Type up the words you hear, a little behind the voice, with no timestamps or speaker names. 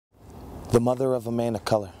the mother of a man of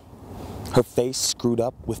color. Her face screwed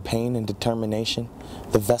up with pain and determination,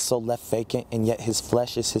 the vessel left vacant, and yet his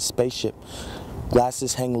flesh is his spaceship.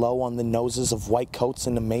 Glasses hang low on the noses of white coats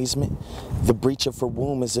in amazement, the breach of her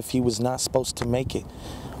womb as if he was not supposed to make it.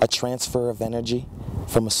 A transfer of energy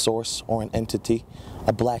from a source or an entity,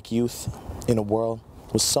 a black youth in a world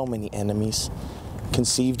with so many enemies,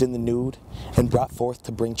 conceived in the nude and brought forth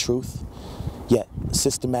to bring truth, yet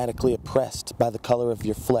systematically oppressed by the color of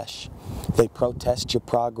your flesh. They protest your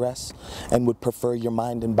progress and would prefer your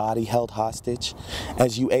mind and body held hostage.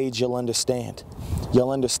 As you age, you'll understand.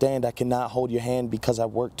 You'll understand I cannot hold your hand because I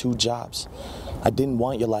work 2 jobs. I didn't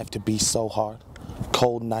want your life to be so hard.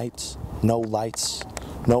 Cold nights, no lights,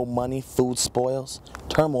 no money, food spoils,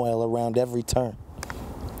 turmoil around every turn.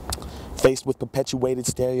 Faced with perpetuated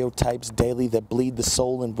stereotypes daily that bleed the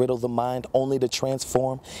soul and riddle the mind, only to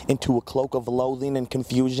transform into a cloak of loathing and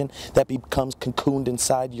confusion that becomes cocooned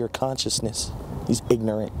inside your consciousness. He's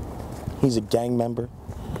ignorant. He's a gang member.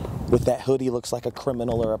 With that hood, he looks like a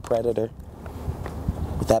criminal or a predator.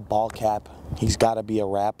 With that ball cap, he's got to be a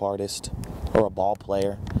rap artist or a ball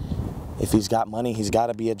player. If he's got money, he's got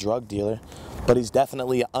to be a drug dealer. But he's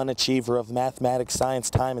definitely an unachiever of mathematics,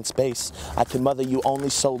 science, time, and space. I can mother you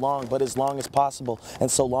only so long, but as long as possible.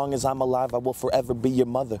 And so long as I'm alive, I will forever be your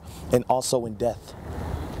mother, and also in death.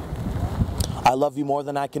 I love you more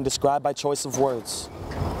than I can describe by choice of words.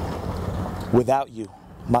 Without you,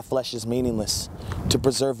 my flesh is meaningless. To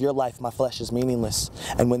preserve your life, my flesh is meaningless.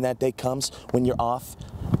 And when that day comes, when you're off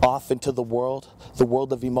into the world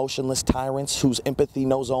of emotionless tyrants whose empathy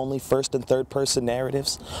knows only first and third person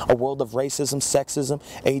narratives, a world of racism, sexism,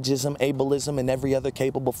 ageism, ableism, and every other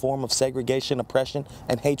capable form of segregation, oppression,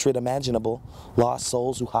 and hatred imaginable, lost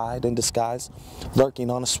souls who hide in disguise, lurking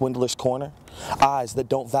on a swindler's corner, eyes that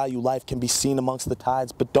don't value life can be seen amongst the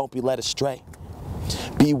tides, but don't be led astray.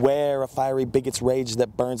 Beware a fiery bigot's rage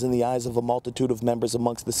that burns in the eyes of a multitude of members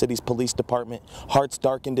amongst the city's police department, hearts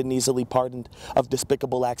darkened and easily pardoned of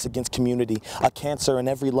despicable acts against community, a cancer in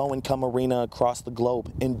every low-income arena across the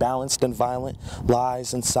globe, imbalanced and violent,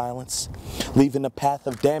 lies and silence, leaving a path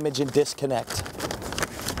of damage and disconnect.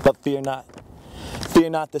 But fear not.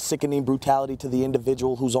 Fear not the sickening brutality to the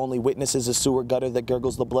individual whose only witness is a sewer gutter that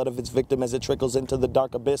gurgles the blood of its victim as it trickles into the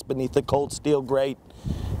dark abyss beneath the cold steel grate.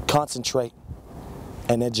 Concentrate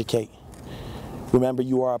and educate. Remember,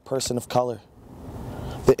 you are a person of color.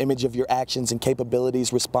 The image of your actions and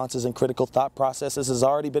capabilities, responses, and critical thought processes has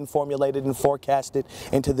already been formulated and forecasted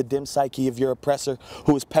into the dim psyche of your oppressor,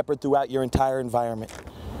 who is peppered throughout your entire environment.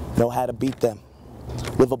 Know how to beat them.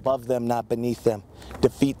 Live above them, not beneath them.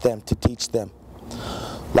 Defeat them to teach them.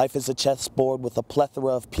 Life is a chessboard with a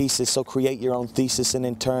plethora of pieces, so create your own thesis and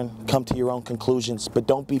in turn come to your own conclusions. But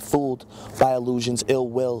don't be fooled by illusions, ill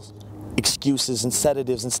will, excuses, and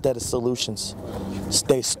sedatives instead of solutions.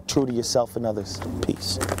 Stay true to yourself and others.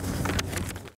 Peace.